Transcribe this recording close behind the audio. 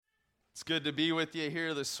It's good to be with you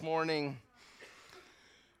here this morning.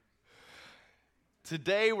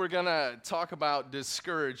 Today we're going to talk about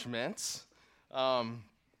discouragements.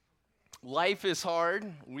 Life is hard.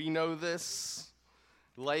 We know this.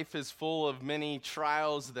 Life is full of many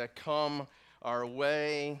trials that come our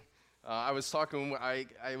way. I was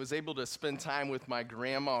able to spend time with my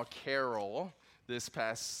grandma Carol this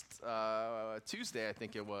past Tuesday, I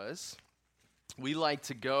think it was. We like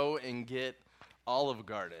to go and get Olive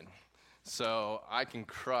Garden. So I can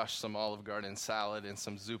crush some Olive Garden salad and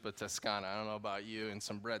some zuppa toscana. I don't know about you, and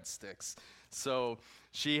some breadsticks. So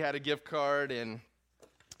she had a gift card, and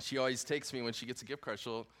she always takes me when she gets a gift card.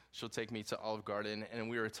 She'll take me to Olive Garden,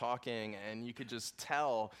 and we were talking, and you could just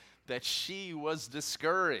tell that she was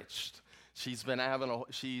discouraged. She's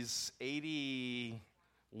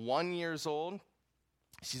 81 years old.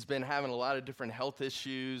 She's been having a lot of different health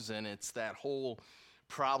issues, and it's that whole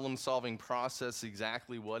problem-solving process.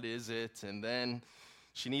 Exactly what is it? And then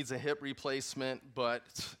she needs a hip replacement, but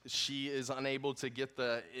she is unable to get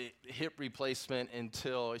the hip replacement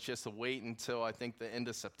until she has to wait until I think the end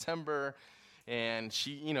of September. And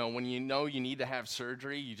she, when you need to have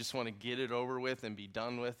surgery, you just want to get it over with and be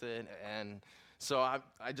done with it. And so I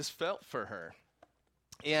just felt for her.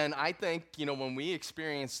 And I think, when we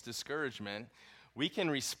experience discouragement, we can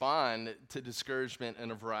respond to discouragement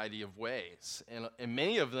in a variety of ways, and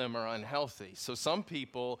many of them are unhealthy. So some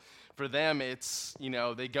people, for them, it's,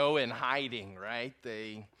 they go in hiding, right?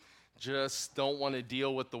 They just don't want to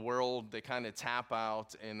deal with the world. They kind of tap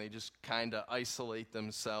out, and they just kind of isolate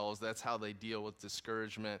themselves. That's how they deal with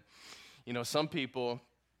discouragement. Some people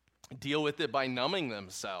deal with it by numbing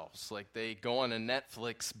themselves. Like they go on a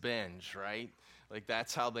Netflix binge, right? Like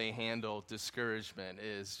that's how they handle discouragement,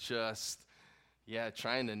 is just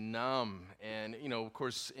trying to numb. And, of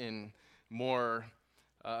course, in more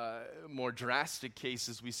drastic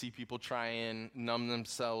cases, we see people try and numb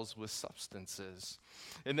themselves with substances.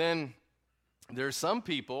 And then there's some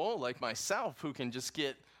people, like myself, who can just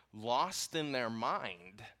get lost in their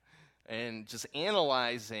mind and just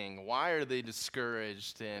analyzing, why are they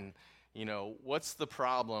discouraged? And, what's the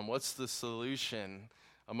problem? What's the solution?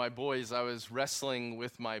 I was wrestling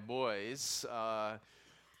with my boys,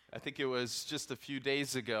 I think it was just a few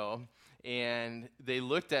days ago, and they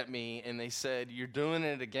looked at me and they said, "You're doing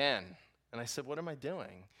it again." And I said, "What am I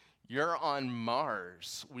doing?" "You're on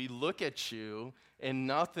Mars. We look at you and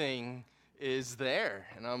nothing is there."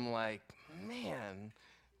 And I'm like, man,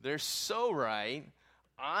 they're so right.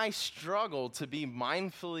 I struggle to be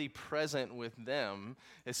mindfully present with them,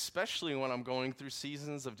 especially when I'm going through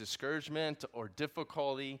seasons of discouragement or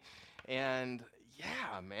difficulty. And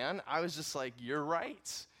yeah, man, I was just like, you're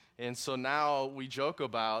right. And so now we joke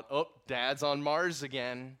about, Dad's on Mars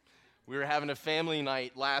again. We were having a family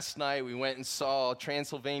night last night. We went and saw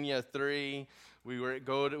Transylvania 3. We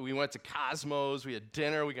went to Cosmos. We had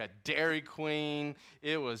dinner. We got Dairy Queen.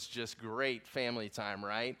 It was just great family time,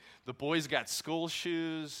 right? The boys got school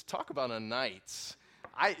shoes. Talk about a night.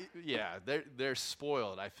 They're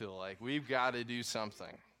spoiled, I feel like. We've got to do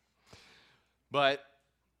something. But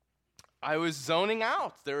I was zoning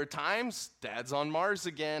out. There were times, Dad's on Mars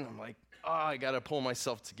again. I'm like, I got to pull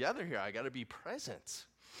myself together here. I got to be present.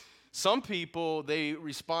 Some people, they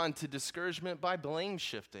respond to discouragement by blame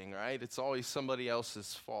shifting, right? It's always somebody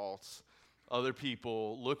else's fault. Other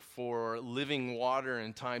people look for living water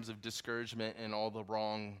in times of discouragement in all the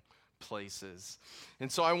wrong places.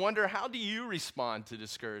 And so I wonder, how do you respond to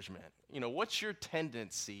discouragement? What's your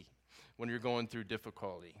tendency when you're going through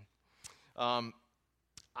difficulty?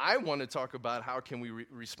 I want to talk about how can we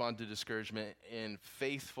respond to discouragement in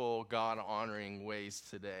faithful, God-honoring ways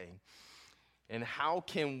today. And how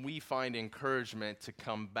can we find encouragement to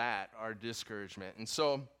combat our discouragement? And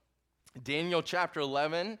so Daniel chapter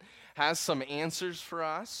 11 has some answers for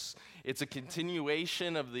us. It's a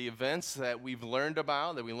continuation of the events that we learned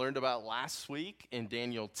about last week in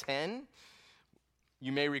Daniel 10.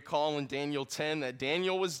 You may recall in Daniel 10 that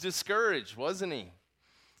Daniel was discouraged, wasn't he?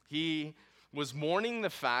 He was mourning the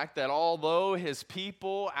fact that although his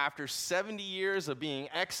people, after 70 years of being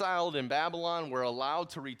exiled in Babylon, were allowed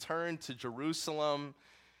to return to Jerusalem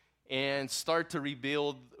and start to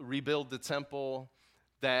rebuild the temple,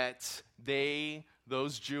 that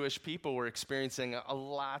those Jewish people were experiencing a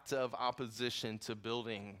lot of opposition to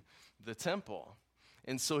building the temple.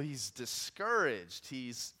 And so he's discouraged,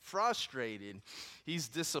 he's frustrated, he's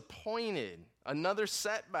disappointed, another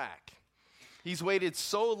setback. He's waited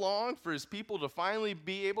so long for his people to finally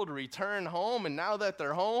be able to return home, and now that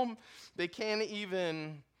they're home, they can't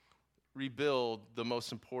even rebuild the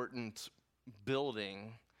most important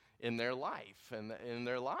building in their life and in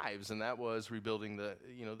their lives, and that was rebuilding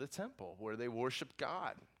the temple where they worshiped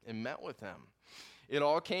God and met with him. It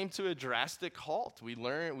all came to a drastic halt. We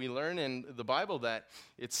learn in the Bible that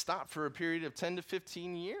it stopped for a period of 10 to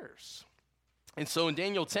 15 years. And so in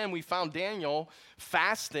Daniel 10, we found Daniel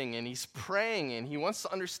fasting, and he's praying, and he wants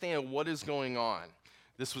to understand what is going on.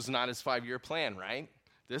 This was not his 5-year plan, right?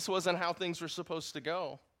 This wasn't how things were supposed to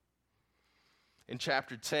go. In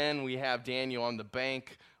chapter 10, we have Daniel on the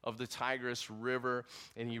bank of the Tigris River,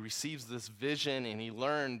 and he receives this vision, and he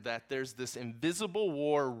learned that there's this invisible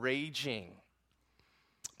war raging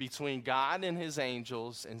between God and his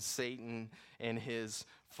angels and Satan and his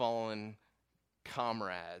fallen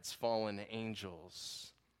comrades, fallen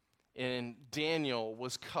angels. And Daniel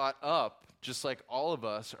was caught up, just like all of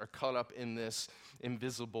us are caught up in this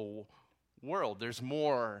invisible world. There's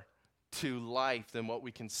more to life than what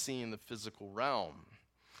we can see in the physical realm.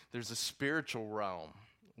 There's a spiritual realm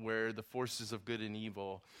where the forces of good and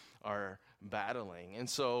evil are battling. And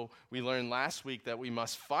so we learned last week that we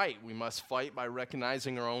must fight. We must fight by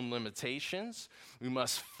recognizing our own limitations. We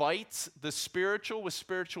must fight the spiritual with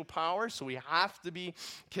spiritual power. So we have to be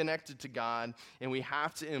connected to God, and we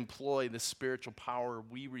have to employ the spiritual power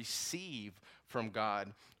we receive from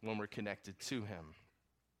God when we're connected to him.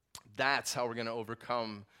 That's how we're going to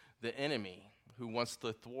overcome the enemy who wants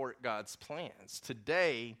to thwart God's plans.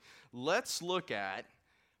 Today, let's look at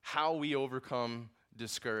how we overcome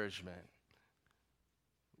discouragement,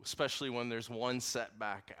 especially when there's one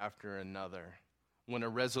setback after another, when a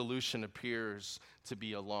resolution appears to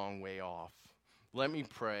be a long way off. Let me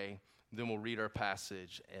pray, then we'll read our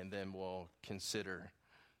passage, and then we'll consider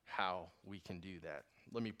how we can do that.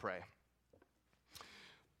 Let me pray.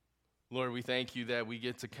 Lord, we thank you that we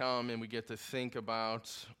get to come and we get to think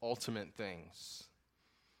about ultimate things,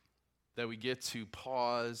 that we get to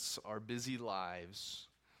pause our busy lives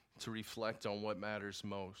to reflect on what matters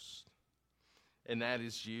most. And that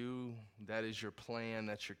is you, that is your plan,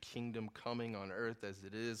 that's your kingdom coming on earth as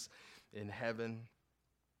it is in heaven.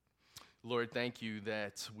 Lord, thank you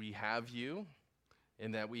that we have you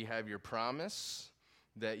and that we have your promise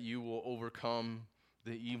that you will overcome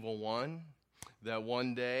the evil one, that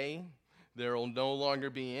one day there will no longer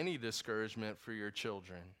be any discouragement for your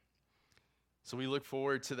children. So we look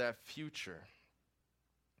forward to that future.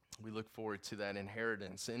 We look forward to that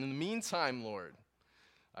inheritance. And in the meantime, Lord,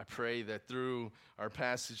 I pray that through our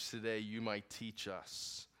passage today, you might teach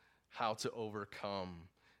us how to overcome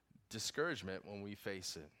discouragement when we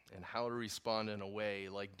face it and how to respond in a way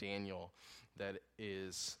like Daniel that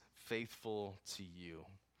is faithful to you.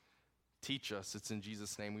 Teach us. It's in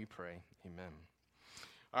Jesus' name we pray. Amen.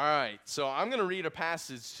 All right, so I'm going to read a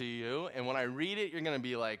passage to you, and when I read it, you're going to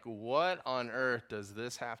be like, what on earth does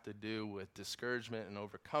this have to do with discouragement and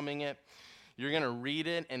overcoming it? You're going to read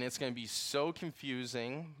it, and it's going to be so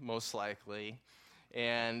confusing, most likely,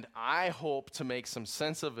 and I hope to make some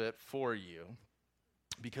sense of it for you,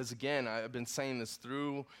 because again, I've been saying this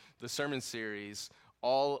through the sermon series,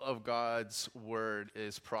 all of God's word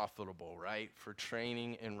is profitable, right, for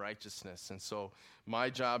training in righteousness. And so my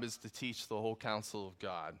job is to teach the whole counsel of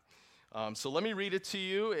God. So let me read it to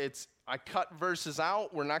you. I cut verses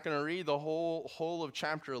out. We're not going to read the whole of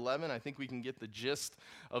chapter 11. I think we can get the gist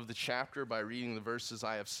of the chapter by reading the verses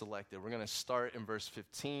I have selected. We're going to start in verse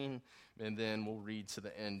 15, and then we'll read to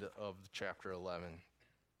the end of chapter 11.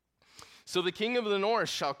 So the king of the north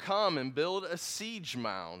shall come and build a siege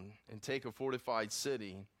mound and take a fortified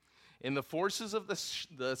city, and the forces of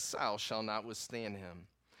the south shall not withstand him.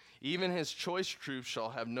 Even his choice troops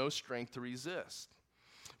shall have no strength to resist.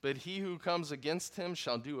 But he who comes against him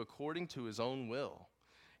shall do according to his own will,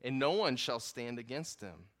 and no one shall stand against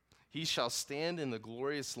him. He shall stand in the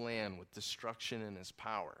glorious land with destruction in his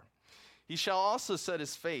power. He shall also set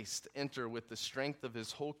his face to enter with the strength of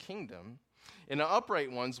his whole kingdom, and the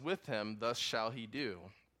upright ones with him, thus shall he do.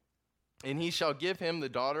 And he shall give him the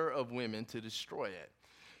daughter of women to destroy it,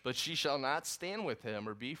 but she shall not stand with him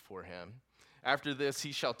or be for him. After this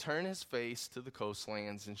he shall turn his face to the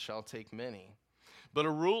coastlands and shall take many. But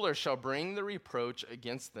a ruler shall bring the reproach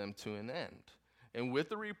against them to an end, and with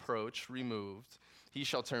the reproach removed, he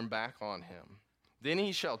shall turn back on him. Then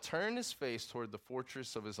he shall turn his face toward the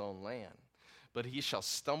fortress of his own land, but he shall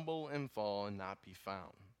stumble and fall and not be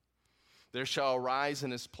found. There shall arise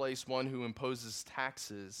in his place one who imposes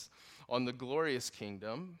taxes on the glorious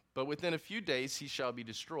kingdom, but within a few days he shall be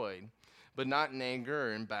destroyed, but not in anger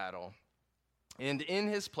or in battle. And in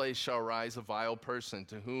his place shall rise a vile person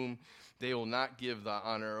to whom they will not give the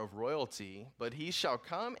honor of royalty, but he shall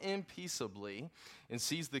come in peaceably and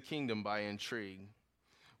seize the kingdom by intrigue.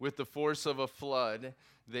 With the force of a flood,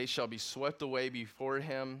 they shall be swept away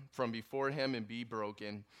from before him and be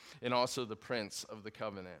broken, and also the prince of the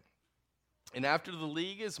covenant. And after the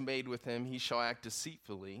league is made with him, he shall act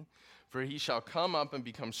deceitfully, for he shall come up and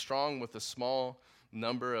become strong with a small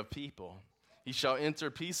number of people. He shall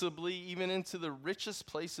enter peaceably even into the richest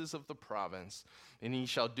places of the province, and he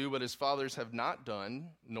shall do what his fathers have not done,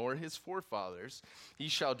 nor his forefathers. He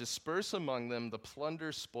shall disperse among them the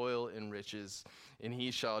plunder, spoil, and riches, and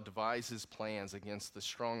he shall devise his plans against the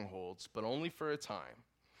strongholds, but only for a time.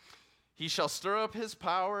 He shall stir up his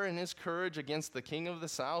power and his courage against the king of the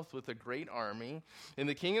south with a great army. And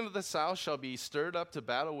the king of the south shall be stirred up to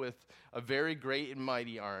battle with a very great and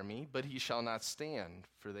mighty army, but he shall not stand,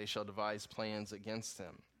 for they shall devise plans against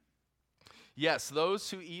him. Yes,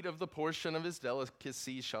 those who eat of the portion of his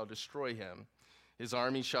delicacy shall destroy him. His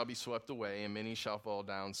army shall be swept away, and many shall fall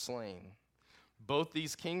down slain. Both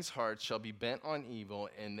these kings' hearts shall be bent on evil,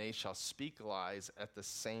 and they shall speak lies at the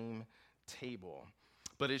same table.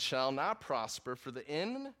 But it shall not prosper, for the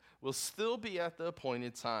end will still be at the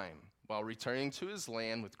appointed time. While returning to his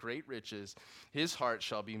land with great riches, his heart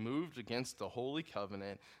shall be moved against the holy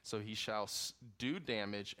covenant, so he shall do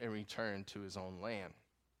damage and return to his own land.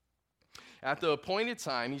 At the appointed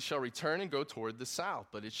time he shall return and go toward the south,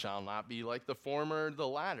 but it shall not be like the former or the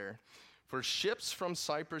latter. For ships from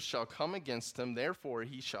Cyprus shall come against him, therefore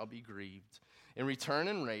he shall be grieved, and return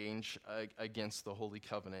and rage against the holy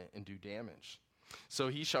covenant and do damage. So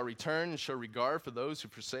he shall return and show regard for those who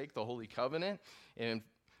forsake the holy covenant, and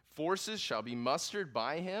forces shall be mustered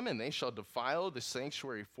by him, and they shall defile the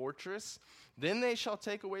sanctuary fortress. Then they shall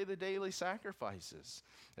take away the daily sacrifices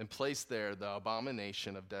and place there the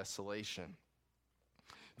abomination of desolation.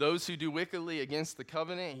 Those who do wickedly against the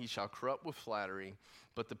covenant he shall corrupt with flattery,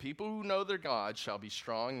 but the people who know their God shall be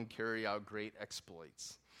strong and carry out great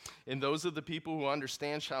exploits. And those of the people who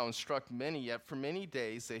understand shall instruct many, yet for many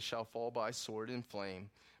days they shall fall by sword and flame,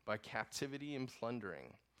 by captivity and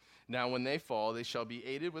plundering. Now when they fall, they shall be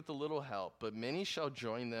aided with a little help, but many shall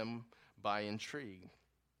join them by intrigue.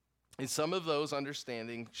 And some of those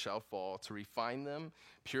understanding shall fall, to refine them,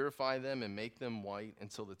 purify them, and make them white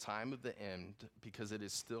until the time of the end, because it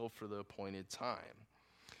is still for the appointed time.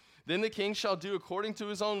 Then the king shall do according to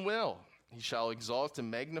his own will. He shall exalt and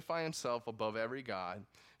magnify himself above every god,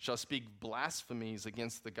 shall speak blasphemies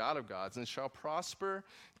against the God of gods, and shall prosper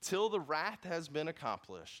till the wrath has been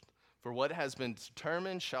accomplished. For what has been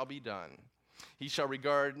determined shall be done. He shall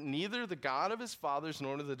regard neither the God of his fathers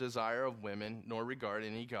nor the desire of women, nor regard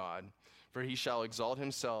any god, for he shall exalt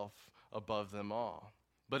himself above them all.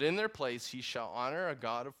 But in their place he shall honor a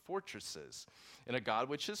God of fortresses, and a God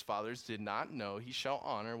which his fathers did not know he shall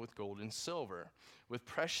honor with gold and silver, with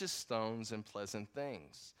precious stones and pleasant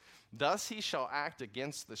things. Thus he shall act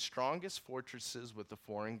against the strongest fortresses with the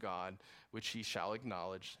foreign god, which he shall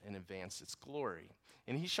acknowledge and advance its glory.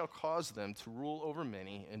 And he shall cause them to rule over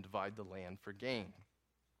many and divide the land for gain.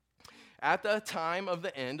 At the time of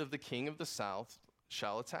the end of the king of the south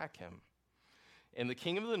shall attack him. And the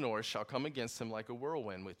king of the north shall come against him like a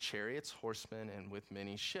whirlwind, with chariots, horsemen, and with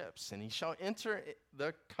many ships. And he shall enter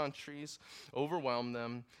the countries, overwhelm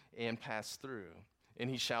them, and pass through. And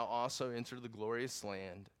he shall also enter the glorious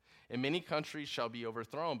land. And many countries shall be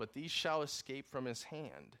overthrown, but these shall escape from his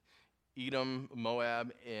hand: Edom,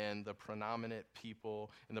 Moab, and the prominent people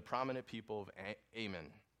of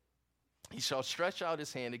Ammon. He shall stretch out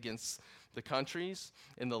his hand against the countries,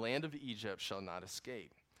 and the land of Egypt shall not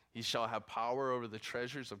escape. He shall have power over the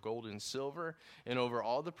treasures of gold and silver, and over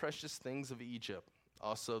all the precious things of Egypt.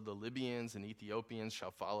 Also the Libyans and Ethiopians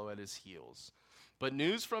shall follow at his heels. But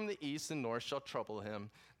news from the east and north shall trouble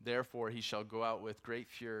him. Therefore he shall go out with great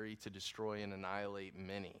fury to destroy and annihilate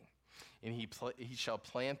many. And he shall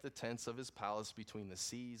plant the tents of his palace between the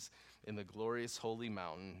seas in the glorious holy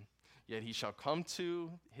mountain. Yet he shall come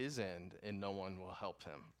to his end, and no one will help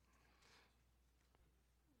him.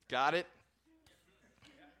 Got it?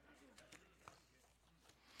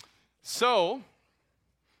 So,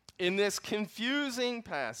 in this confusing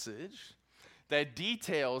passage that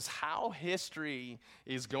details how history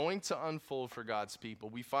is going to unfold for God's people,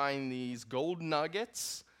 we find these gold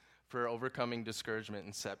nuggets for overcoming discouragement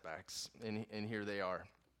and setbacks. And here they are.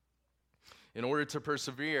 In order to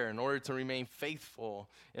persevere, in order to remain faithful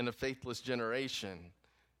in a faithless generation,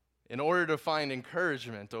 in order to find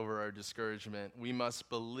encouragement over our discouragement, we must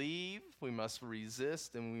believe, we must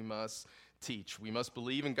resist, and we must teach. We must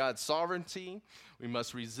believe in God's sovereignty. We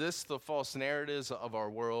must resist the false narratives of our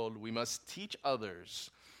world. We must teach others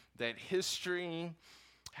that history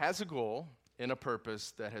has a goal and a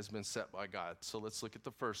purpose that has been set by God. So let's look at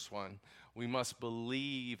the first one. We must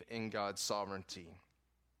believe in God's sovereignty.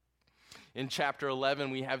 In chapter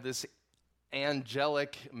 11, we have this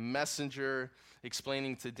angelic messenger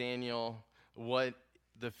explaining to Daniel what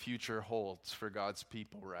the future holds for God's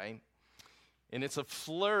people, right? And it's a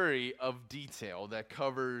flurry of detail that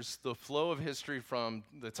covers the flow of history from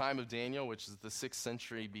the time of Daniel, which is the 6th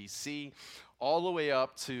century BC, all the way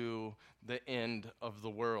up to the end of the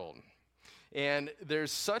world. And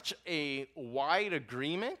there's such a wide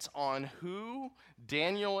agreement on who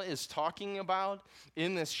Daniel is talking about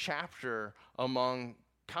in this chapter among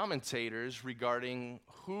commentators regarding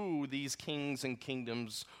who these kings and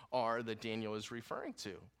kingdoms are that Daniel is referring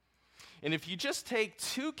to. And if you just take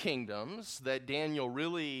two kingdoms that Daniel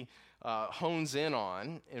really hones in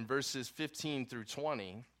on in verses 15 through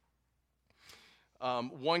 20,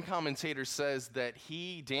 one commentator says that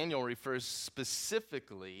Daniel, refers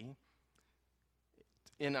specifically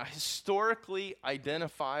in a historically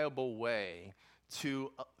identifiable way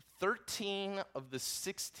to 13 of the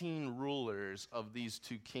 16 rulers of these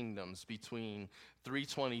two kingdoms between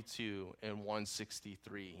 322 and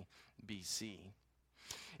 163 BC.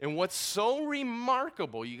 And what's so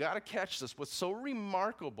remarkable, you got to catch this, what's so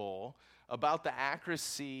remarkable about the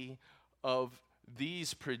accuracy of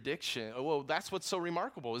these predictions, well, that's what's so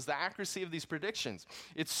remarkable, is the accuracy of these predictions.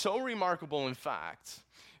 It's so remarkable, in fact,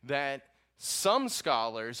 that some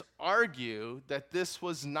scholars argue that this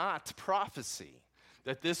was not prophecy,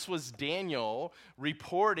 that this was Daniel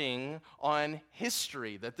reporting on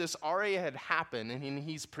history, that this already had happened, and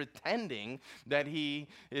he's pretending that he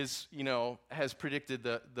is, has predicted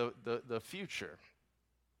the future.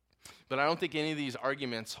 But I don't think any of these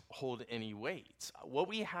arguments hold any weight. What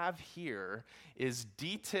we have here is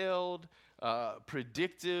detailed,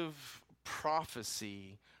 predictive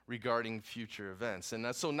prophecy regarding future events.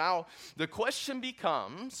 And so now the question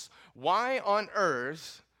becomes, why on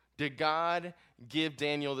earth did God give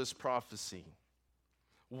Daniel this prophecy?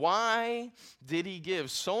 Why did he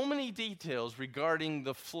give so many details regarding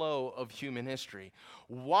the flow of human history?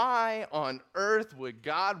 Why on earth would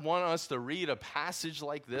God want us to read a passage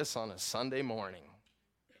like this on a Sunday morning?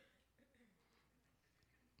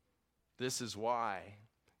 This is why.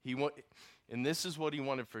 And this is what he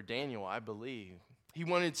wanted for Daniel, I believe. He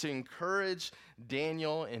wanted to encourage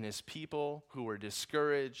Daniel and his people who were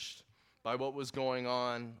discouraged by what was going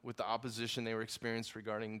on with the opposition they were experiencing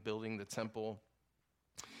regarding building the temple,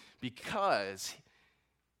 because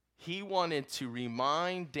he wanted to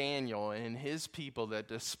remind Daniel and his people that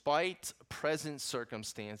despite present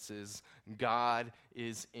circumstances, God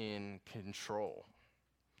is in control.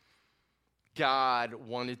 God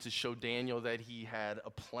wanted to show Daniel that he had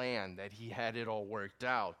a plan, that he had it all worked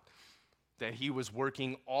out, that he was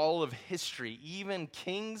working all of history, even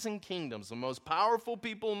kings and kingdoms, the most powerful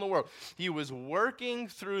people in the world. He was working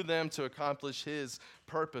through them to accomplish his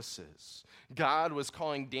purposes. God was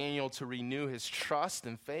calling Daniel to renew his trust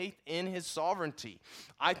and faith in his sovereignty.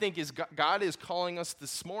 I think God is calling us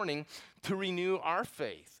this morning to renew our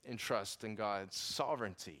faith and trust in God's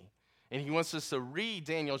sovereignty. And he wants us to read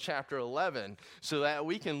Daniel chapter 11 so that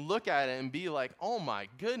we can look at it and be like, oh my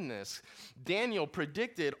goodness, Daniel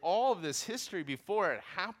predicted all of this history before it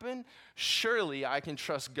happened. Surely I can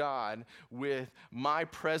trust God with my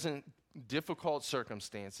present difficult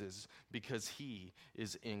circumstances because he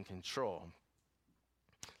is in control.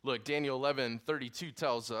 Look, Daniel 11:32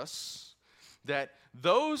 tells us that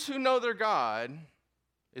those who know their God,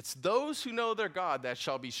 it's those who know their God that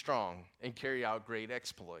shall be strong and carry out great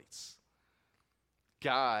exploits.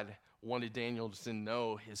 God wanted Daniel to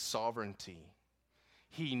know his sovereignty.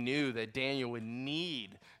 He knew that Daniel would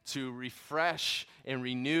need to refresh and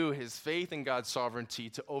renew his faith in God's sovereignty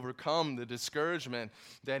to overcome the discouragement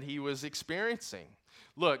that he was experiencing.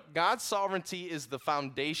 Look, God's sovereignty is the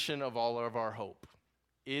foundation of all of our hope.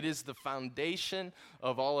 It is the foundation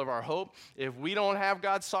of all of our hope. If we don't have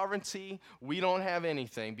God's sovereignty, we don't have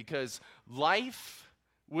anything, because life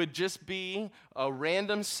would just be a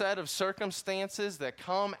random set of circumstances that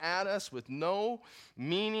come at us with no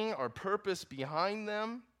meaning or purpose behind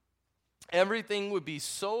them. Everything would be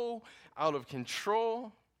so out of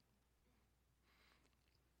control.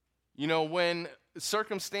 When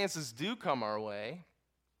circumstances do come our way,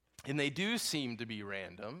 and they do seem to be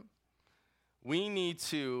random, we need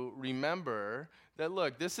to remember that,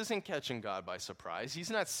 look, this isn't catching God by surprise. He's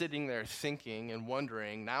not sitting there thinking and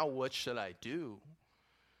wondering, now what should I do?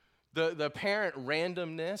 The apparent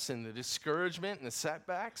randomness and the discouragement and the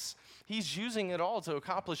setbacks, he's using it all to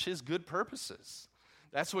accomplish his good purposes.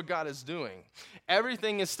 That's what God is doing.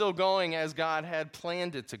 Everything is still going as God had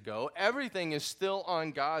planned it to go. Everything is still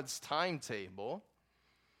on God's timetable.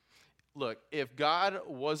 look, if God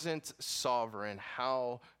wasn't sovereign,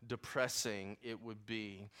 how depressing it would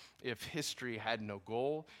be if history had no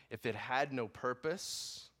goal, if it had no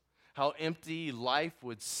purpose, how empty life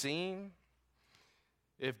would seem.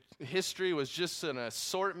 If history was just an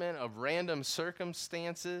assortment of random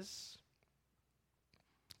circumstances,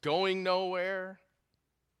 going nowhere,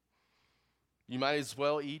 you might as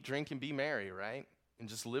well eat, drink, and be merry, right? And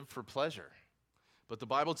just live for pleasure. But the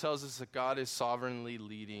Bible tells us that God is sovereignly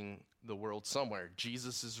leading the world somewhere.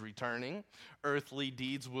 Jesus is returning. Earthly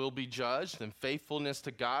deeds will be judged, and faithfulness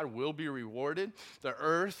to God will be rewarded. The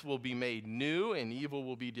earth will be made new, and evil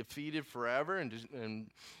will be defeated forever and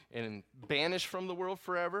banished from the world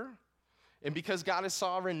forever. And because God is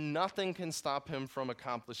sovereign, nothing can stop him from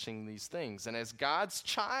accomplishing these things. And as God's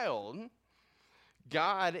child,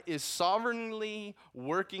 God is sovereignly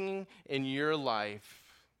working in your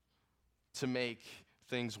life to make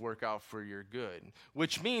things work out for your good,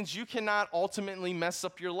 which means you cannot ultimately mess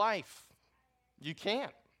up your life. You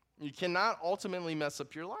can't. You cannot ultimately mess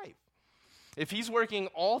up your life. If he's working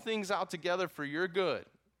all things out together for your good,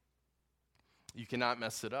 you cannot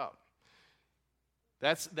mess it up.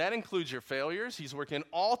 That includes your failures. He's working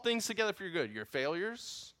all things together for your good. Your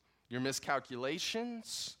failures, your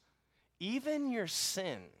miscalculations, even your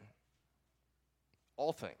sin.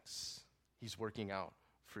 All things he's working out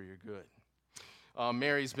for your good.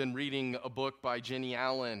 Mary's been reading a book by Jenny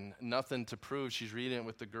Allen, Nothing to Prove. She's reading it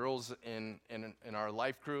with the girls in our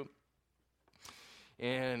life group.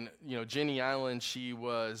 And, Jenny Allen, she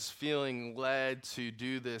was feeling led to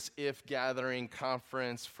do this IF gathering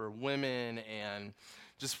conference for women and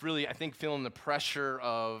just really, I think, feeling the pressure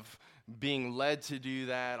of being led to do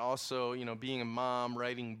that. Also, being a mom,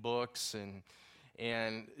 writing books,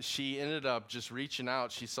 and she ended up just reaching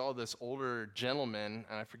out. She saw this older gentleman,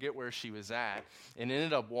 and I forget where she was at, and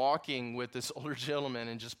ended up walking with this older gentleman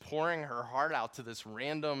and just pouring her heart out to this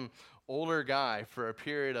random older guy for a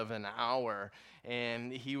period of an hour.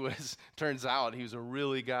 And turns out he was a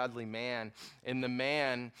really godly man. And the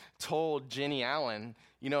man told Jenny Allen,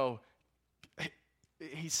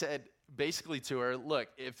 he said basically to her, look,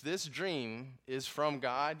 if this dream is from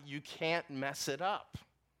God, you can't mess it up.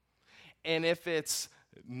 And if it's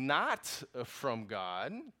not from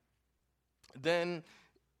God, then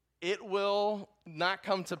it will not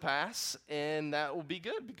come to pass, and that will be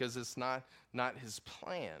good because it's not his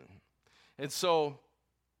plan. And so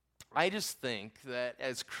I just think that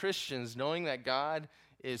as Christians, knowing that God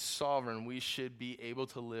is sovereign, we should be able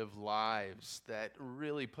to live lives that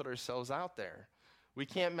really put ourselves out there. We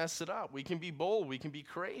can't mess it up. We can be bold. We can be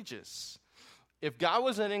courageous. If God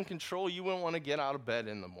wasn't in control, you wouldn't want to get out of bed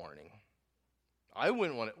in the morning. I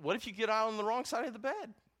wouldn't want to. What if you get out on the wrong side of the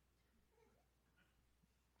bed?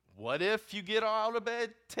 What if you get out of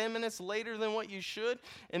bed 10 minutes later than what you should,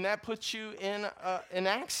 and that puts you in an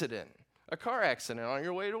accident, a car accident on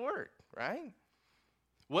your way to work, right?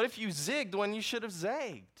 What if you zigged when you should have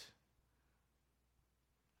zagged?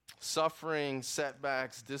 Suffering,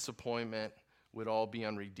 setbacks, disappointment would all be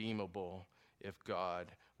unredeemable if God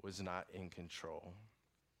was not in control.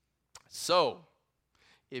 So,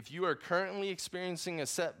 if you are currently experiencing a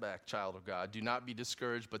setback, child of God, do not be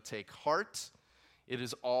discouraged, but take heart. It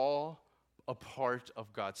is all a part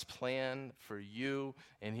of God's plan for you,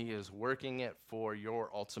 and he is working it for your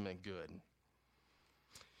ultimate good.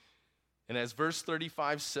 And as verse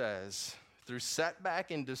 35 says, through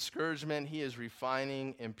setback and discouragement, he is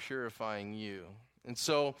refining and purifying you. And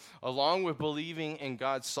so, along with believing in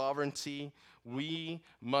God's sovereignty, we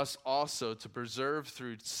must also, to preserve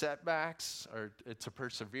through setbacks, or to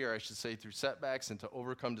persevere, I should say, through setbacks and to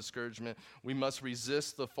overcome discouragement, we must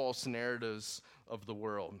resist the false narratives of the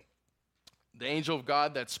world. The angel of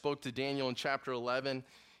God that spoke to Daniel in chapter 11,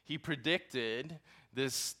 he predicted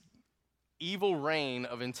this evil reign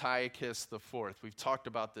of Antiochus IV. We've talked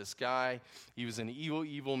about this guy. He was an evil,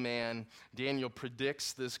 evil man. Daniel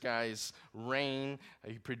predicts this guy's reign.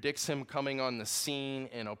 He predicts him coming on the scene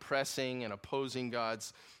and oppressing and opposing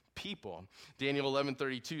God's people. Daniel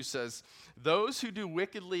 11:32 says, "Those who do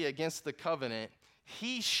wickedly against the covenant,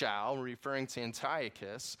 he shall," referring to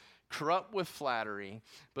Antiochus, "corrupt with flattery,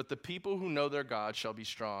 but the people who know their God shall be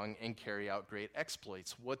strong and carry out great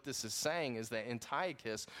exploits." What this is saying is that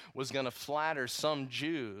Antiochus was going to flatter some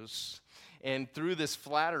Jews, and through this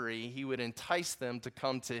flattery, he would entice them to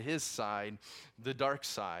come to his side, the dark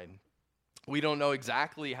side. We don't know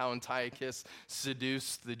exactly how Antiochus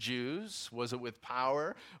seduced the Jews. Was it with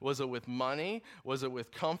power? Was it with money? Was it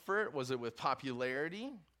with comfort? Was it with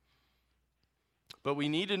popularity? But we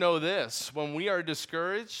need to know this: when we are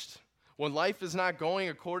discouraged, When life is not going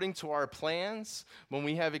according to our plans, when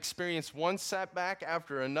we have experienced one setback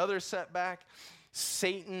after another setback,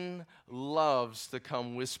 Satan loves to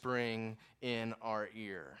come whispering in our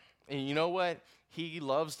ear. And you know what? He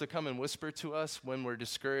loves to come and whisper to us when we're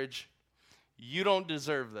discouraged. You don't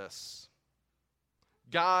deserve this.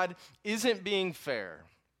 God isn't being fair.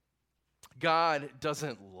 God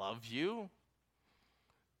doesn't love you.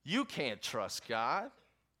 You can't trust God.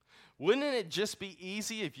 Wouldn't it just be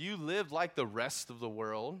easy if you lived like the rest of the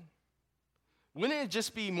world? Wouldn't it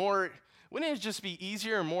just be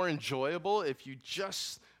easier and more enjoyable if you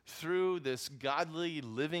just threw this godly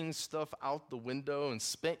living stuff out the window and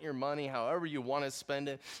spent your money however you want to spend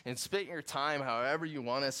it and spent your time however you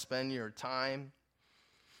want to spend your time?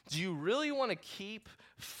 Do you really want to keep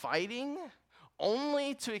fighting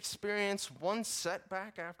only to experience one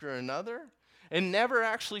setback after another and never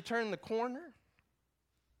actually turn the corner?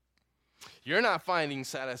 You're not finding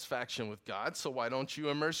satisfaction with God, so why don't you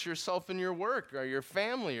immerse yourself in your work or your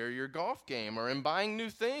family or your golf game or in buying new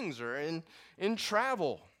things or in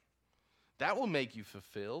travel? That will make you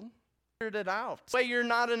fulfilled. Figured it out. Say you're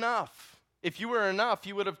not enough. If you were enough,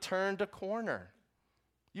 you would have turned a corner.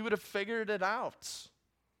 You would have figured it out.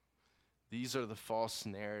 These are the false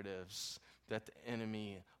narratives that the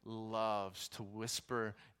enemy loves to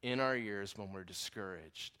whisper in our ears when we're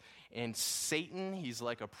discouraged. And Satan, he's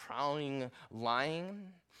like a prowling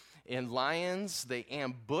lion. And lions, they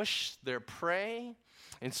ambush their prey.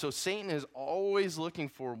 And so Satan is always looking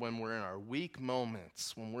for when we're in our weak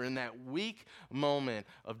moments, when we're in that weak moment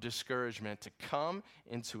of discouragement, to come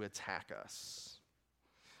and to attack us.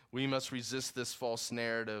 We must resist these false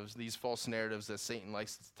narratives that Satan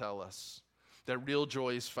likes to tell us. That real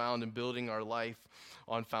joy is found in building our life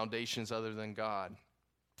on foundations other than God.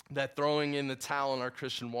 That throwing in the towel in our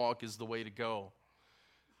Christian walk is the way to go.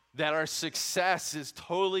 That our success is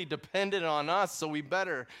totally dependent on us, so we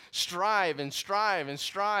better strive and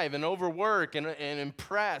overwork and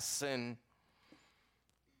impress, and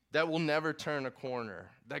that we'll never turn a corner.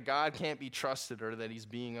 That God can't be trusted or that he's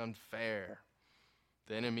being unfair.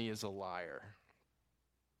 The enemy is a liar.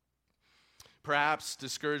 Perhaps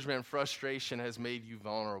discouragement and frustration has made you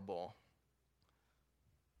vulnerable.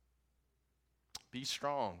 Be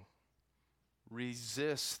strong.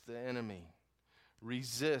 Resist the enemy.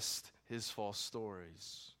 Resist his false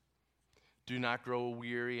stories. Do not grow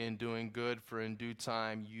weary in doing good, for in due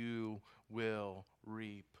time you will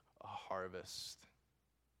reap a harvest.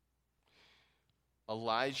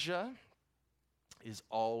 Elijah is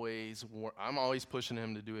I'm always pushing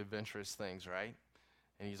him to do adventurous things, right?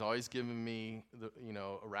 And he's always giving me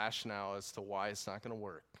a rationale as to why it's not going to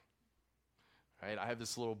work. Right? I have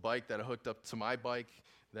this little bike that I hooked up to my bike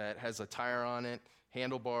that has a tire on it,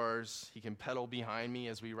 handlebars. He can pedal behind me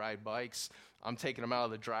as we ride bikes. I'm taking him out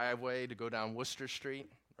of the driveway to go down Worcester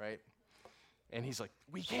Street, right? And he's like,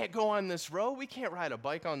 we can't go on this road. We can't ride a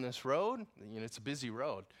bike on this road. It's a busy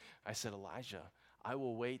road. I said, Elijah, I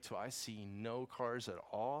will wait till I see no cars at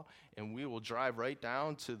all, and we will drive right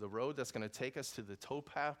down to the road that's going to take us to the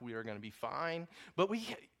towpath. We are going to be fine. But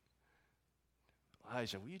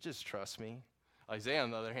Elijah, will you just trust me? Isaiah,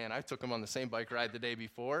 on the other hand, I took him on the same bike ride the day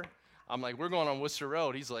before. I'm like, we're going on Worcester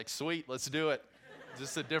Road. He's like, sweet, let's do it.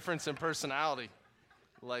 Just a difference in personality.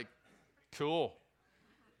 Like, cool.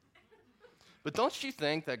 But don't you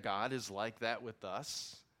think that God is like that with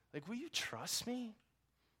us? Like, will you trust me?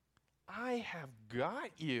 I have got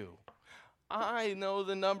you. I know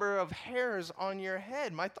the number of hairs on your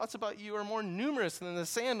head. My thoughts about you are more numerous than the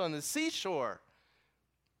sand on the seashore.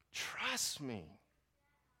 Trust me.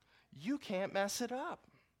 You can't mess it up.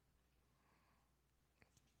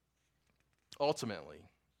 Ultimately,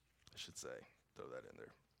 I should say, throw that in there.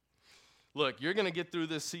 Look, you're going to get through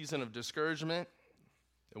this season of discouragement.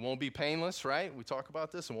 It won't be painless, right? We talk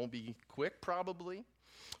about this. It won't be quick, probably.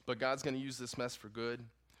 But God's going to use this mess for good.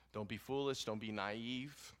 Don't be foolish. Don't be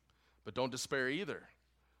naive. But don't despair either.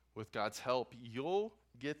 With God's help, you'll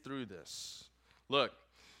get through this. Look,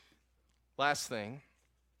 last thing.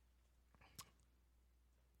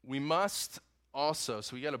 We must also,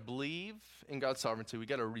 so we got to believe in God's sovereignty. We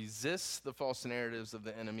got to resist the false narratives of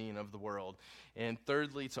the enemy and of the world. And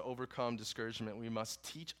thirdly, to overcome discouragement, we must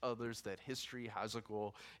teach others that history has a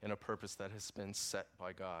goal and a purpose that has been set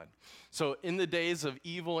by God. So in the days of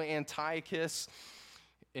evil Antiochus,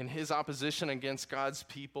 in his opposition against God's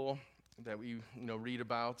people that we read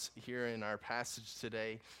about here in our passage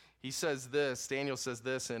today, he says this, Daniel says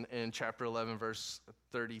this in chapter 11, verse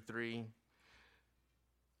 33.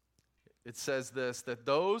 It says this, that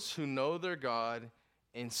those who know their God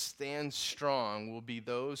and stand strong will be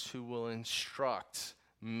those who will instruct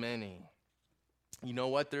many. You know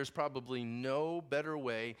what? There's probably no better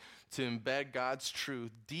way to embed God's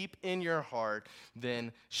truth deep in your heart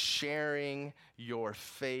than sharing your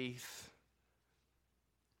faith,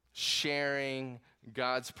 sharing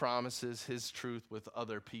God's promises, his truth with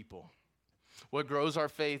other people. What grows our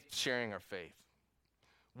faith? Sharing our faith.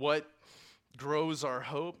 What grows our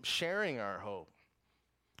hope? Sharing our hope.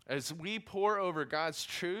 As we pour over God's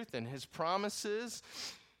truth and his promises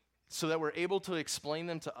so that we're able to explain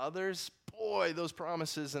them to others, boy, those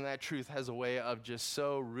promises and that truth has a way of just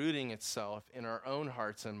so rooting itself in our own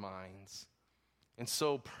hearts and minds and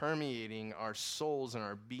so permeating our souls and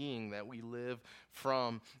our being that we live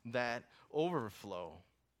from that overflow.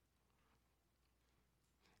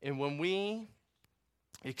 And when we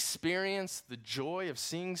experience the joy of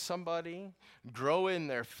seeing somebody grow in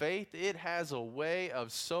their faith, it has a way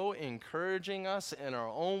of so encouraging us in our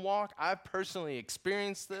own walk. I've personally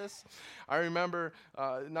experienced this. I remember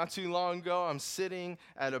not too long ago, I'm sitting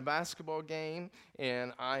at a basketball game,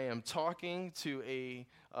 and I am talking to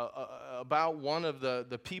about one of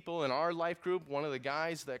the people in our life group, one of the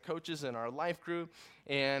guys that coaches in our life group,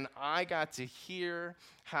 and I got to hear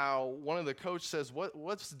how one of the coaches says,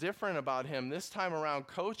 what's different about him? This time around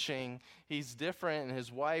coaching, he's different, and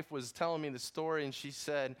his wife was telling me the story, and she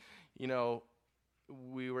said,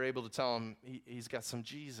 we were able to tell him he's got some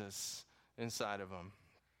Jesus inside of him,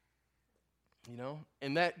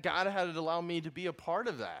 and that God had allowed me to be a part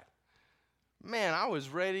of that. Man, I was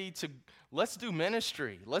ready to, let's do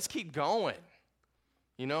ministry. Let's keep going,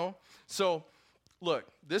 So, look,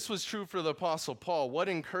 this was true for the Apostle Paul. What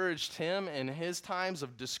encouraged him in his times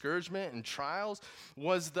of discouragement and trials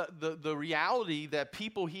was the reality that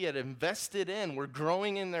people he had invested in were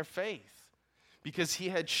growing in their faith because he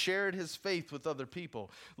had shared his faith with other people.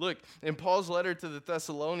 Look, in Paul's letter to the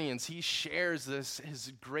Thessalonians, he shares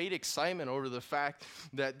his great excitement over the fact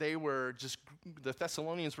that the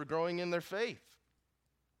Thessalonians were growing in their faith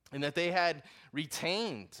and that they had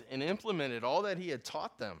retained and implemented all that he had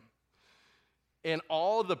taught them. And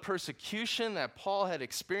all the persecution that Paul had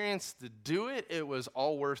experienced to do it, it was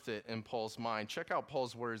all worth it in Paul's mind. Check out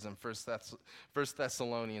Paul's words in 1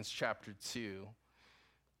 Thessalonians chapter 2,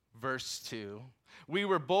 verse 2. We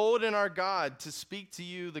were bold in our God to speak to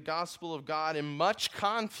you the gospel of God in much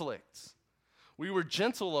conflict. We were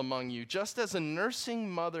gentle among you, just as a nursing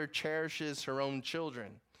mother cherishes her own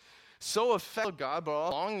children. So affected God, but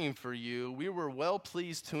longing for you, we were well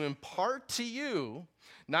pleased to impart to you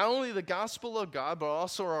not only the gospel of God, but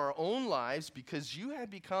also our own lives, because you had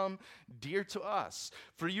become dear to us.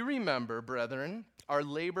 For you remember, brethren, our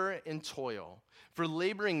labor and toil. For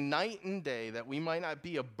laboring night and day, that we might not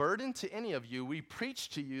be a burden to any of you, we preach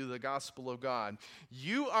to you the gospel of God.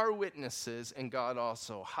 You are witnesses, and God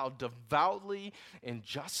also, how devoutly and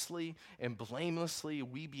justly and blamelessly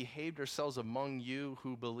we behaved ourselves among you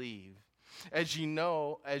who believe. As you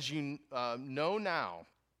know now,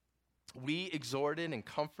 we exhorted and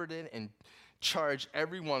comforted and charged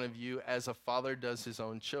every one of you as a father does his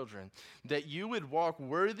own children, that you would walk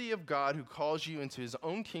worthy of God who calls you into his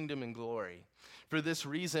own kingdom and glory. For this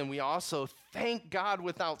reason, we also thank God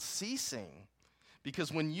without ceasing,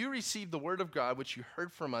 because when you received the word of God, which you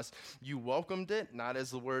heard from us, you welcomed it, not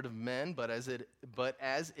as the word of men, but as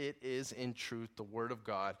it is in truth the word of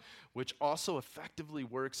God, which also effectively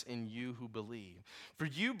works in you who believe. For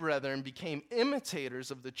you, brethren, became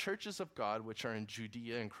imitators of the churches of God, which are in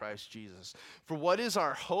Judea in Christ Jesus. For what is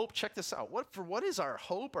our hope? Check this out. For what is our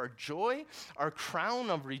hope, our joy, our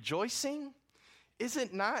crown of rejoicing? Is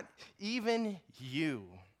it not even you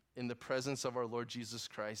in the presence of our Lord Jesus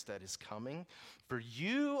Christ that is coming? For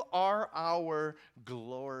you are our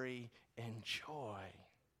glory and joy.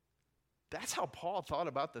 That's how Paul thought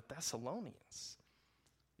about the Thessalonians.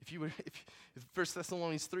 If 1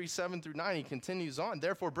 Thessalonians 3, 7 through 9, he continues on.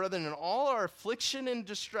 Therefore, brethren, in all our affliction and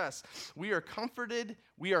distress, we are comforted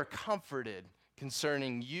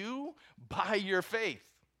concerning you by your faith.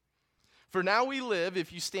 For now we live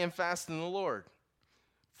if you stand fast in the Lord.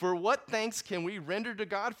 For what thanks can we render to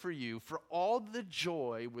God for you, for all the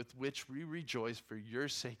joy with which we rejoice for your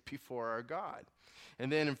sake before our God?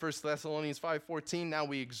 And then in 1 Thessalonians 5:14, now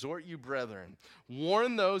we exhort you, brethren,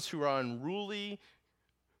 warn those who are unruly,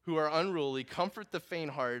 comfort the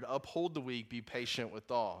faint-hearted, uphold the weak, be patient with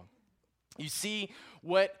all. You see,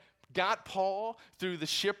 what got Paul through the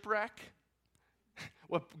shipwreck,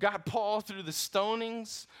 what got Paul through the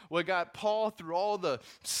stonings, what got Paul through all the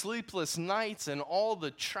sleepless nights and all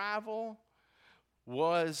the travel,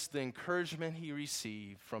 was the encouragement he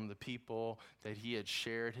received from the people that he had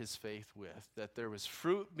shared his faith with, that there was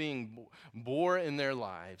fruit being bore in their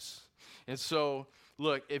lives. And so,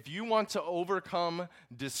 look, if you want to overcome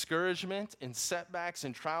discouragement and setbacks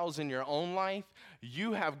and trials in your own life,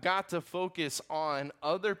 you have got to focus on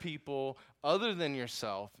other people other than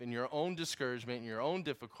yourself in your own discouragement and your own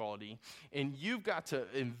difficulty, and you've got to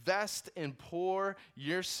invest and pour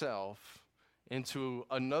yourself into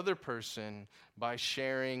another person by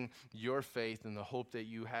sharing your faith and the hope that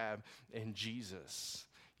you have in Jesus.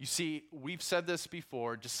 You see, we've said this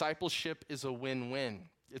before, discipleship is a win-win.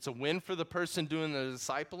 It's a win for the person doing the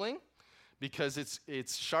discipling because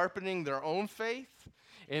it's sharpening their own faith,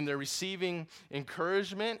 and they're receiving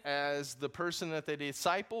encouragement as the person that they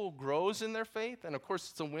disciple grows in their faith. And of course,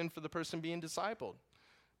 it's a win for the person being discipled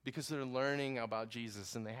because they're learning about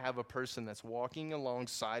Jesus and they have a person that's walking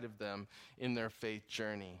alongside of them in their faith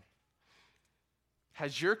journey.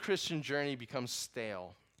 Has your Christian journey become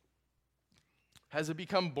stale? Has it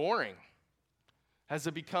become boring? Has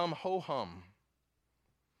it become ho-hum?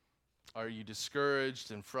 Are you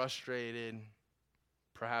discouraged and frustrated,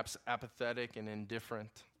 perhaps apathetic and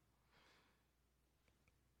indifferent?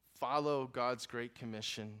 Follow God's great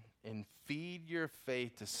commission and feed your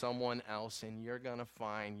faith to someone else, and you're going to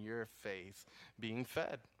find your faith being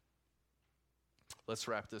fed. Let's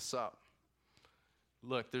wrap this up.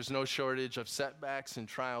 Look, there's no shortage of setbacks and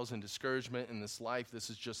trials and discouragement in this life. This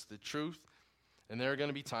is just the truth. And there are going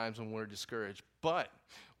to be times when we're discouraged. But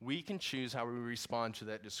we can choose how we respond to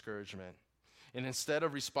that discouragement. And instead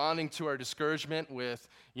of responding to our discouragement with,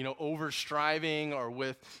 over striving or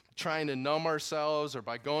with trying to numb ourselves or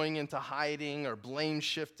by going into hiding or blame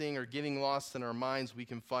shifting or getting lost in our minds, we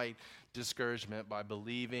can fight discouragement by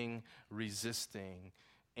believing, resisting,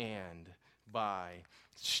 and by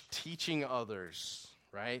teaching others,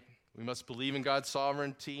 right? We must believe in God's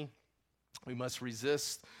sovereignty. We must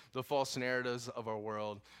resist the false narratives of our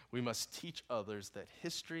world. We must teach others that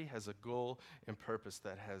history has a goal and purpose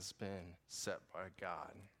that has been set by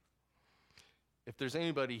God. If there's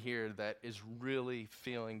anybody here that is really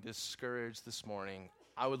feeling discouraged this morning,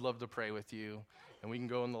 I would love to pray with you, and we can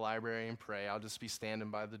go in the library and pray. I'll just be standing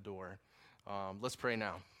by the door. Let's pray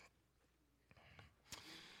now.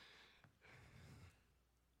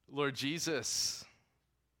 Lord Jesus,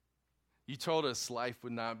 you told us life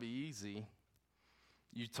would not be easy.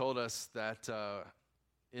 You told us that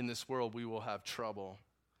in this world we will have trouble,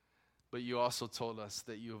 but you also told us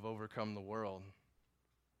that you have overcome the world.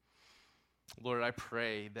 Lord, I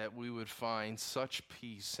pray that we would find such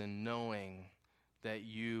peace in knowing that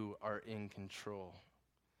you are in control,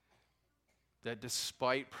 that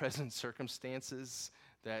despite present circumstances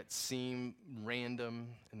that seem random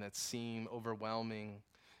and that seem overwhelming,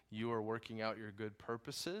 you are working out your good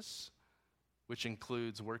purposes, which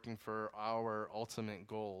includes working for our ultimate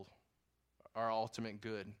goal, our ultimate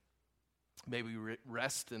good. May we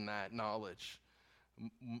rest in that knowledge.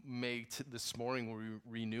 May this morning we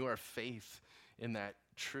renew our faith in that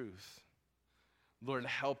truth. Lord,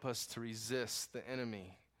 help us to resist the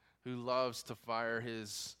enemy who loves to fire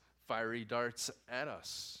his fiery darts at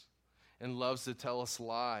us and loves to tell us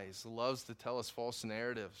lies, loves to tell us false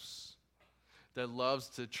narratives, that loves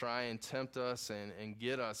to try and tempt us and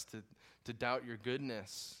get us to doubt your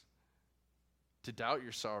goodness, to doubt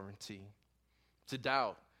your sovereignty, to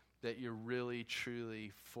doubt that you're really,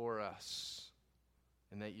 truly for us,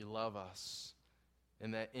 and that you love us,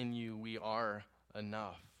 and that in you we are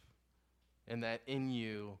enough, and that in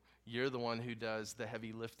you, you're the one who does the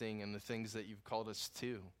heavy lifting and the things that you've called us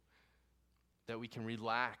to, that we can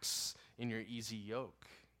relax in your easy yoke.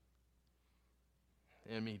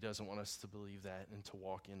 The enemy doesn't want us to believe that and to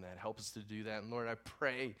walk in that. Help us to do that. And Lord, I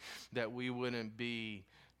pray that we wouldn't be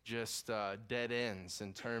just dead ends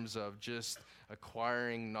in terms of just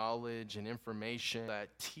acquiring knowledge and information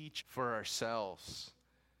that teach for ourselves.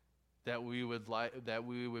 That we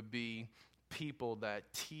would be people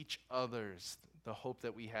that teach others the hope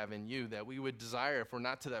that we have in you, that we would desire, if we're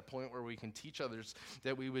not to that point where we can teach others,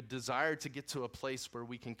 that we would desire to get to a place where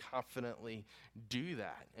we can confidently do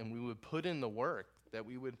that, and we would put in the work, that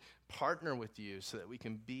we would partner with you so that we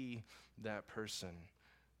can be that person.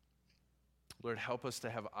 Lord, help us to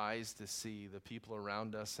have eyes to see the people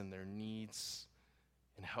around us and their needs,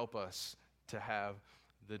 and help us to have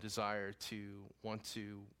the desire to want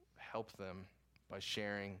to help them by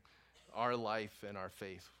sharing our life and our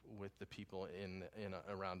faith with the people in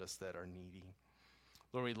around us that are needy.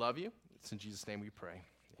 Lord, we love you. It's in Jesus' name we pray.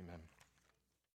 Amen.